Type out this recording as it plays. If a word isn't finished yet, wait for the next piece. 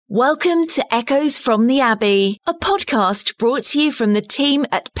Welcome to Echoes from the Abbey, a podcast brought to you from the team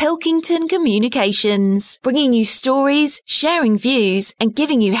at Pilkington Communications, bringing you stories, sharing views, and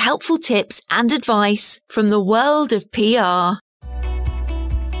giving you helpful tips and advice from the world of PR.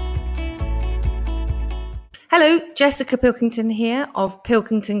 Hello, Jessica Pilkington here of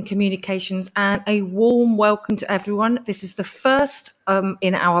Pilkington Communications, and a warm welcome to everyone. This is the first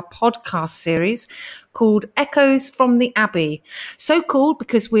in our podcast series called Echoes from the Abbey. So called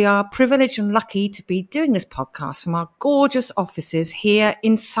because we are privileged and lucky to be doing this podcast from our gorgeous offices here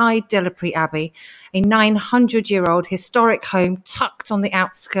inside Delapre Abbey, a 900-year-old historic home tucked on the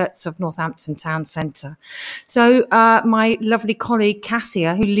outskirts of Northampton town centre. So my lovely colleague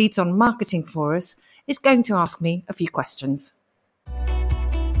Cassia, who leads on marketing for us, is going to ask me a few questions.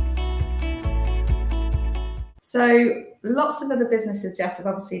 So lots of other businesses, Jess, have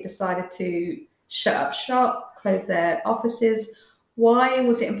obviously decided to shut up shop, close their offices. Why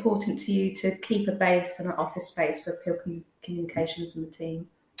was it important to you to keep a base and an office space for Pilkington Communications and the team?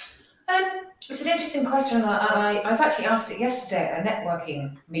 It's an interesting question. I was actually asked it yesterday at a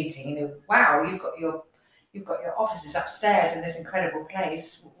networking meeting. Wow, you've got your offices upstairs in this incredible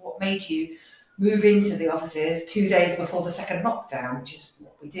place. What made you move into the offices 2 days before the second lockdown, which is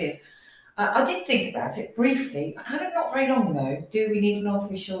what we did? I did think about it briefly. Kind of not very long though. Do we need an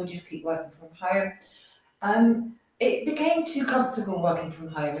office? Shall we just keep working from home? It became too comfortable working from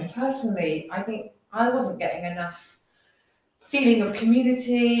home, and personally, I think I wasn't getting enough feeling of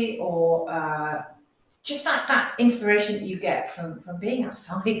community or just that inspiration that you get from being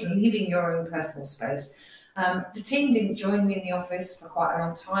outside and leaving your own personal space. The team didn't join me in the office for quite a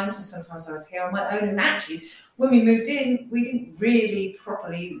long time, so sometimes I was here on my own. And actually, when we moved in, we didn't really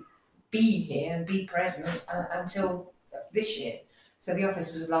properly be here and be present until this year. So the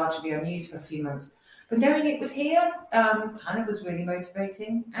office was largely unused for a few months. But knowing it was here kind of was really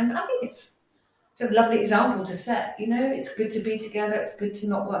motivating. And I think it's a lovely example to set. You know, it's good to be together. It's good to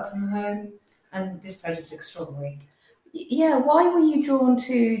not work from home. And this place is extraordinary. Yeah, why were you drawn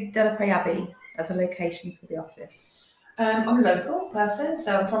to Delapre Abbey as a location for the office? I'm a local person,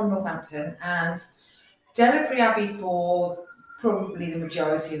 so I'm from Northampton, and Delapre Abbey, for probably the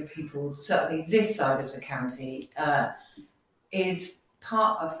majority of people, certainly this side of the county, is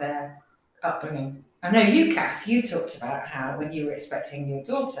part of their upbringing. I know you, Cass, you talked about how when you were expecting your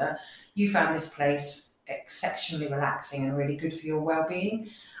daughter, you found this place exceptionally relaxing and really good for your well-being.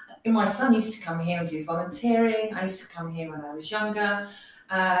 My son used to come here and do volunteering. I used to come here when I was younger.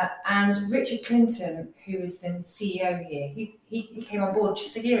 And Richard Clinton, who is the CEO here, he came on board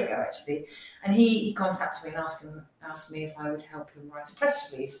just a year ago, actually, and he contacted me and asked me if I would help him write a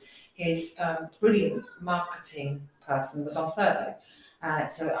press release. His brilliant marketing person was on furlough,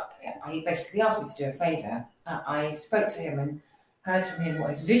 so he basically asked me to do a favour. I spoke to him and heard from him what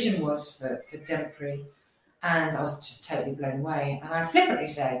his vision was for Delapre, and I was just totally blown away. And I flippantly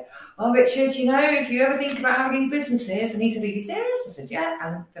said, "Oh, Richard, you know, if you ever think about having any businesses," and he said, "Are you serious?" I said, "Yeah,"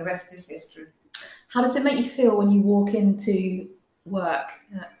 and the rest is history. How does it make you feel when you walk into work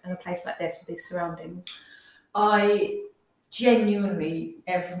in a place like this with these surroundings? I genuinely,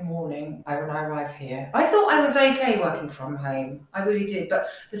 every morning when I arrive here, I thought I was okay working from home. I really did. But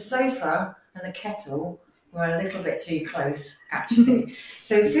the sofa and the kettle were a little bit too close, actually.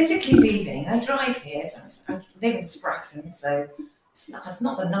 So physically leaving, I drive here, so I live in Spratton, so it's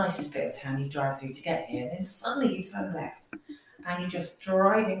not the nicest bit of town you drive through to get here. And then suddenly you turn left and you're just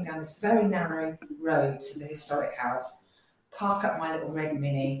driving down this very narrow road to the historic house, park up my little red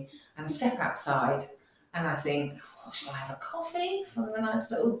Mini and step outside. And I think, should I have a coffee from the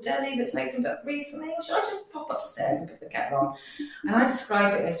nice little deli that's opened up recently? Or should I just pop upstairs and put the kettle on? And I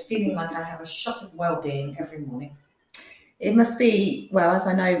describe it as feeling like I have a shot of well-being every morning. It must be, well, as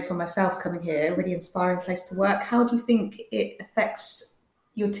I know from myself coming here, a really inspiring place to work. How do you think it affects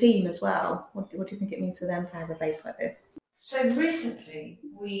your team as well? What do you think it means for them to have a base like this? So recently,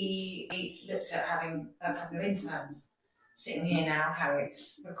 we looked at having a couple of interns sitting here now,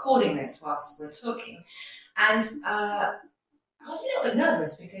 Harriet's recording this whilst we're talking. And I was a little bit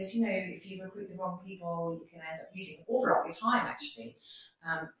nervous because, you know, if you recruit the wrong people, you can end up using an awful lot of your time, actually.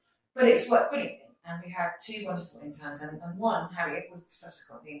 But it's worked brilliantly. And we had two wonderful interns and one, Harriet, we've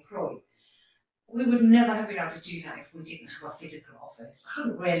subsequently employed. We would never have been able to do that if we didn't have a physical office. I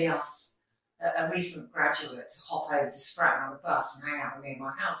couldn't really ask a recent graduate to hop over to Spratton on the bus and hang out with me in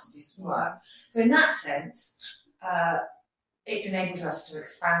my house and do some work. So in that sense, it's enabled us to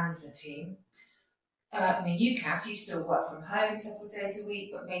expand as a team. I mean, you, Cass, you still work from home several days a week,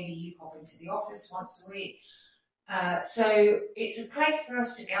 but maybe you pop into the office once a week. So it's a place for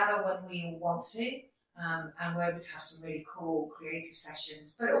us to gather when we want to, and we're able to have some really cool creative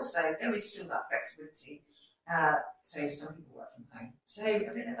sessions, but also there is still that flexibility. So some people work from home. So I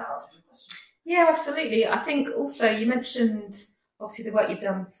don't know if that answers your question. Yeah, absolutely. I think also you mentioned obviously the work you've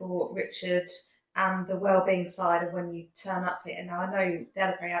done for Richard and the wellbeing side of when you turn up here. Now, I know the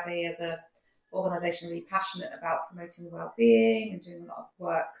Abbey as an organisation really passionate about promoting wellbeing and doing a lot of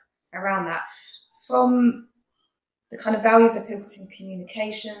work around that. From the kind of values of Pilkington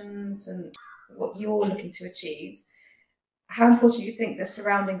communications and what you're looking to achieve, how important do you think the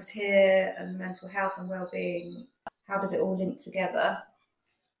surroundings here and mental health and wellbeing, how does it all link together?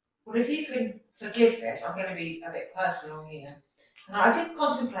 Well, if you can forgive this, I'm going to be a bit personal here. And I did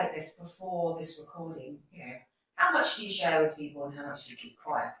contemplate this before this recording, how much do you share with people and how much do you keep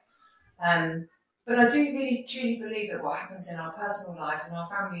quiet? But I do really, truly believe that what happens in our personal lives and our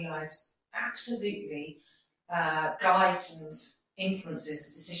family lives absolutely guides and influences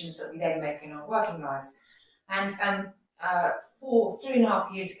the decisions that we then make in our working lives. And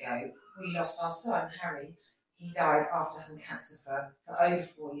 3.5 years ago, we lost our son, Harry. He died after having cancer for over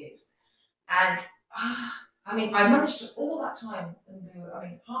 4 years. And I managed to, all that time,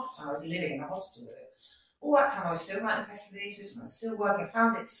 half the time I was living in the hospital with it. All that time I was still writing press releases and I was still working. I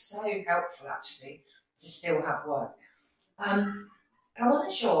found it so helpful actually to still have work. And I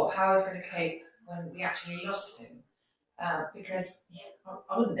wasn't sure how I was going to cope when we actually lost him. Because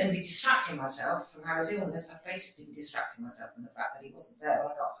I wouldn't then be distracting myself from Harry's illness. I'd basically be distracting myself from the fact that he wasn't there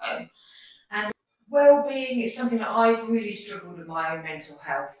when I got home. And well-being is something that I've really struggled with my own mental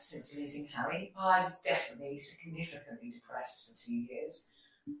health since losing Harry. I was definitely significantly depressed for 2 years.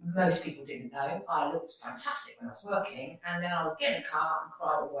 Most people didn't know. I looked fantastic when I was working, and then I would get in a car and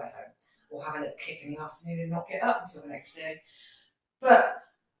cry all the way home, or have a little kick in the afternoon and not get up until the next day. But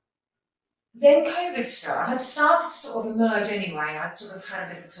then COVID struck. I'd started to sort of emerge anyway. I'd sort of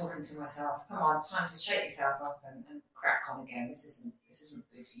had a bit of talking to myself. Come on, time to shake yourself up and crack on again. This isn't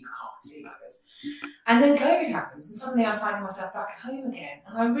good for you. You can't continue like this. And then COVID happens, and suddenly I'm finding myself back at home again.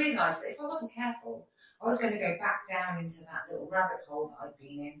 And I realised that if I wasn't careful, I was going to go back down into that little rabbit hole that I'd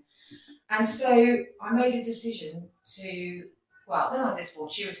been in. And so I made a decision to, then I had this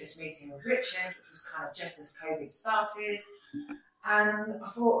fortuitous meeting with Richard, which was kind of just as COVID started. And I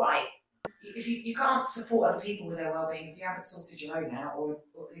thought, right, if you can't support other people with their well-being if you haven't sorted your own out, or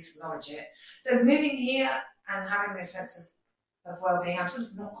at least acknowledge it. So moving here and having this sense of well-being, I'm sort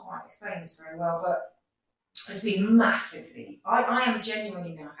of not quite explaining this very well, but has been massively. I am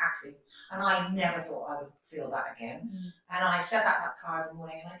genuinely now happy, and I never thought I would feel that again. And I step out that car every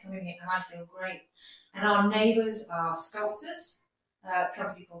morning and I come in here and I feel great. And our neighbours are sculptors, a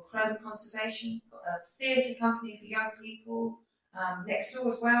company called Chroma Conservation, a theatre company for young people, next door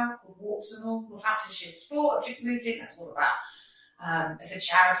as well, called Walks and All. Northamptonshire Sport have just moved in. That's all about. It's a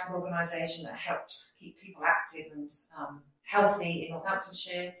charitable organisation that helps keep people active and healthy in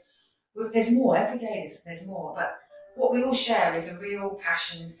Northamptonshire. There's more, every day there's more, but what we all share is a real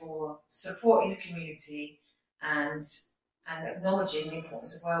passion for supporting the community and acknowledging the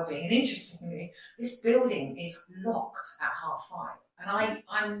importance of wellbeing. And interestingly, this building is locked at 5:30. And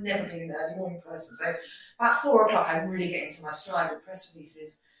I've never been an early morning person, so about 4 o'clock I really get into my stride with press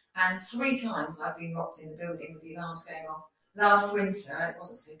releases. And 3 times I've been locked in the building with the alarms going off. Last winter it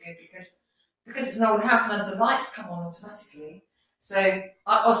wasn't so good because it's an old house and none of the lights come on automatically. So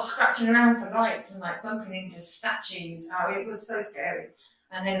I was scratching around for lights and like bumping into statues. It was so scary.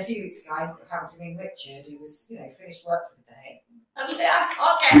 And then a few weeks ago, I happened to meet Richard, who was, finished work for the day. I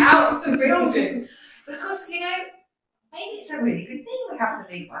can't get out of the building. But of course, maybe it's a really good thing we have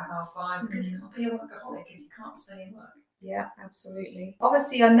to leave by 5:30 because you can't be a workaholic if you can't stay in work. Yeah, absolutely.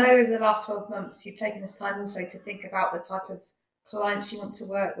 Obviously, I know over the last 12 months, you've taken this time also to think about the type of clients you want to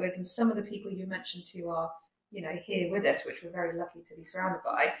work with, and some of the people you mentioned who are, here with us, which we're very lucky to be surrounded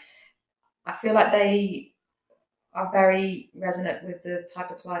by. I feel like they are very resonant with the type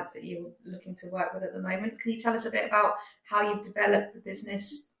of clients that you're looking to work with at the moment. Can you tell us a bit about how you've developed the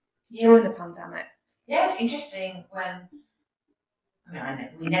business during the pandemic? Yeah, it's interesting when,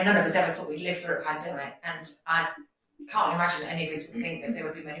 none of us ever thought we'd live through a pandemic, and I can't imagine any of us would think that there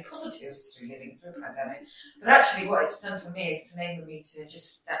would be many positives to living through a pandemic. But actually what it's done for me is it's enabled me to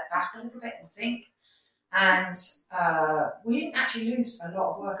just step back a little bit and think. And we didn't actually lose a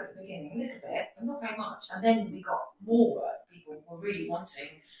lot of work at the beginning, a little bit, but not very much. And then we got more work. People were really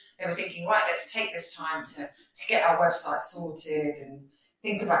wanting. They were thinking, right, let's take this time to get our website sorted and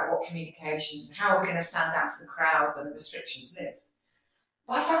think about what communications and how we're going to stand out for the crowd when the restrictions lift.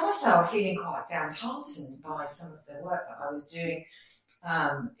 But I found myself feeling quite downhearted by some of the work that I was doing.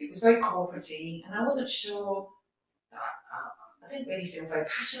 It was very corporate-y, and I wasn't sure didn't really feel very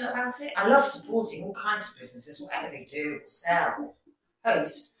passionate about it. I love supporting all kinds of businesses, whatever they do, or sell, or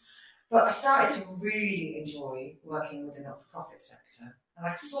host. But I started to really enjoy working with the not-for-profit sector. And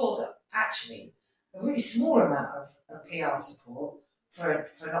I saw that actually a really small amount of PR support for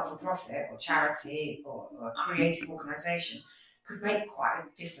a not-for-profit or charity or a creative organisation could make quite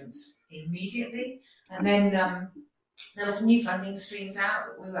a difference immediately. And then there were some new funding streams out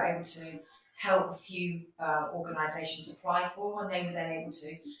that we were able to help a few organisations apply for, and they were then able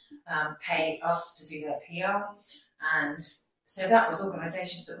to pay us to do their PR. And so that was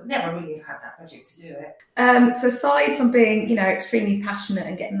organisations that would never really have had that budget to do it. So aside from being, extremely passionate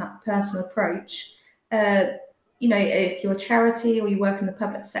and getting that personal approach, if you're a charity or you work in the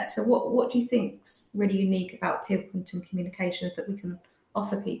public sector, what do you think's really unique about Pilkington Communications that we can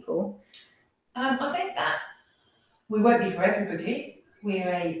offer people? I think that we won't be for everybody.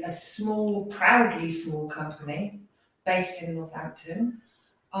 We're a small, proudly small company based in Northampton.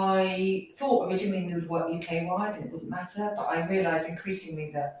 I thought originally we would work UK-wide and it wouldn't matter, but I realised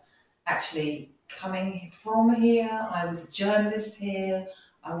increasingly that actually coming from here, I was a journalist here,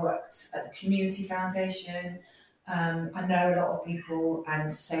 I worked at the Community Foundation, I know a lot of people,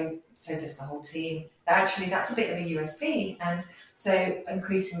 and so does the whole team. Actually, that's a bit of a USP, and so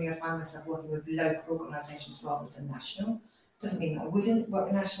increasingly I find myself working with local organisations rather than national. Doesn't mean I wouldn't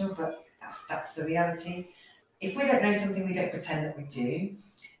work national, but that's the reality. If we don't know something, we don't pretend that we do.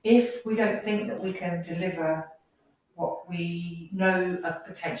 If we don't think that we can deliver what we know a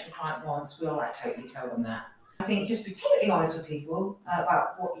potential client wants, we'll totally tell them that. I think just be totally honest with people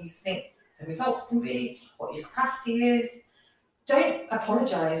about what you think the results can be, what your capacity is. Don't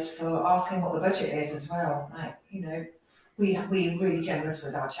apologise for asking what the budget is as well. We're really generous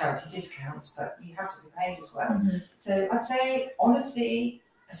with our charity discounts, but you have to be paid as well. Mm-hmm. So I'd say, honestly,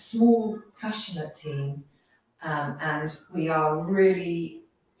 a small, passionate team, and we are really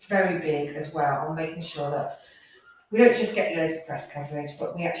very big as well on making sure that we don't just get loads of press coverage,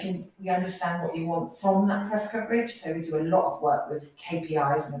 but we understand what you want from that press coverage. So we do a lot of work with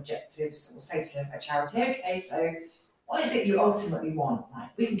KPIs and objectives. So we'll say to a charity, okay, so what is it you ultimately want?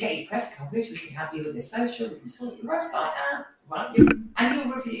 We can get you press coverage, we can help you with your social, we can sort your website out, write your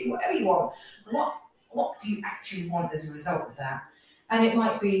annual review, whatever you want. What do you actually want as a result of that? And it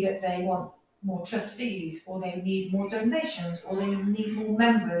might be that they want more trustees, or they need more donations, or they need more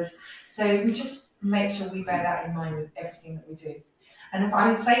members. So we just make sure we bear that in mind with everything that we do. And if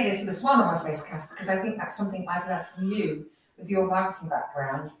I say this with a smile on my face, Cass, because I think that's something I've learned from you with your marketing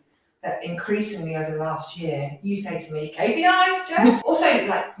background, that increasingly over the last year, you say to me, KPIs, Jess. Also,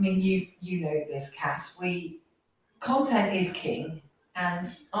 you know this, Cass, content is king.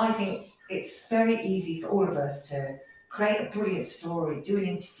 And I think it's very easy for all of us to create a brilliant story, do an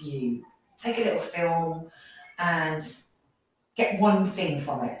interview, take a little film and get one thing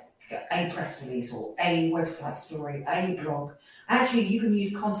from it. A press release or a website story, a blog. Actually, you can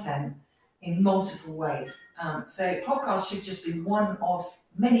use content in multiple ways. So podcasts should just be one of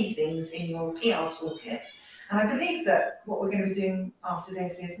many things in your PR toolkit. And I believe that what we're going to be doing after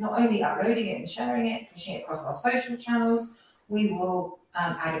this is not only uploading it and sharing it, pushing it across our social channels, we will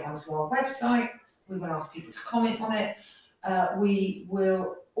add it onto our website. We will ask people to comment on it. We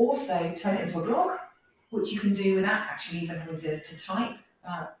will also turn it into a blog, which you can do without actually even having to type.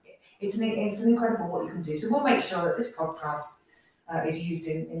 It's an incredible what you can do. So we'll make sure that this podcast is used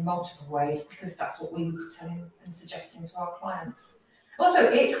in multiple ways, because that's what we would be telling and suggesting to our clients.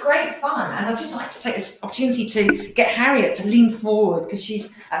 Also, it's great fun, and I'd just like to take this opportunity to get Harriet to lean forward, because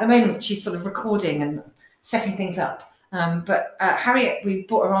at the moment she's sort of recording and setting things up. But Harriet, we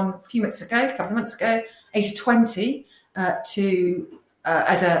brought her on a couple of months ago, age 20,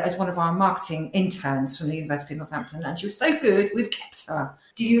 as one of our marketing interns from the University of Northampton, and she was so good, we've kept her.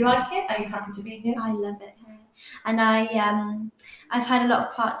 Do you like it? Are you happy to be here? I love it here. And I've had a lot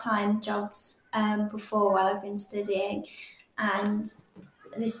of part-time jobs before while I've been studying, and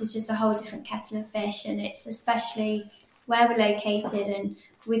this is just a whole different kettle of fish, and it's especially where we're located and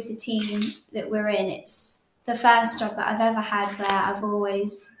with the team that we're in. It's the first job that I've ever had where I've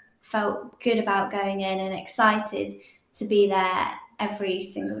always felt good about going in and excited to be there every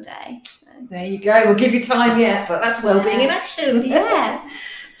single day. So. There you go. We'll give you time yet, but that's wellbeing in action. Yeah.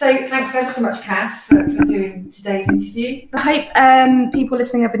 So thanks ever so much, Cass, for doing today's interview. I hope people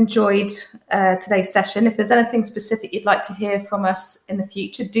listening have enjoyed today's session. If there's anything specific you'd like to hear from us in the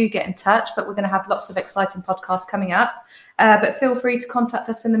future, do get in touch. But we're going to have lots of exciting podcasts coming up. But feel free to contact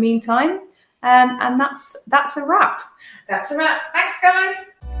us in the meantime. And that's a wrap. That's a wrap. Thanks, guys.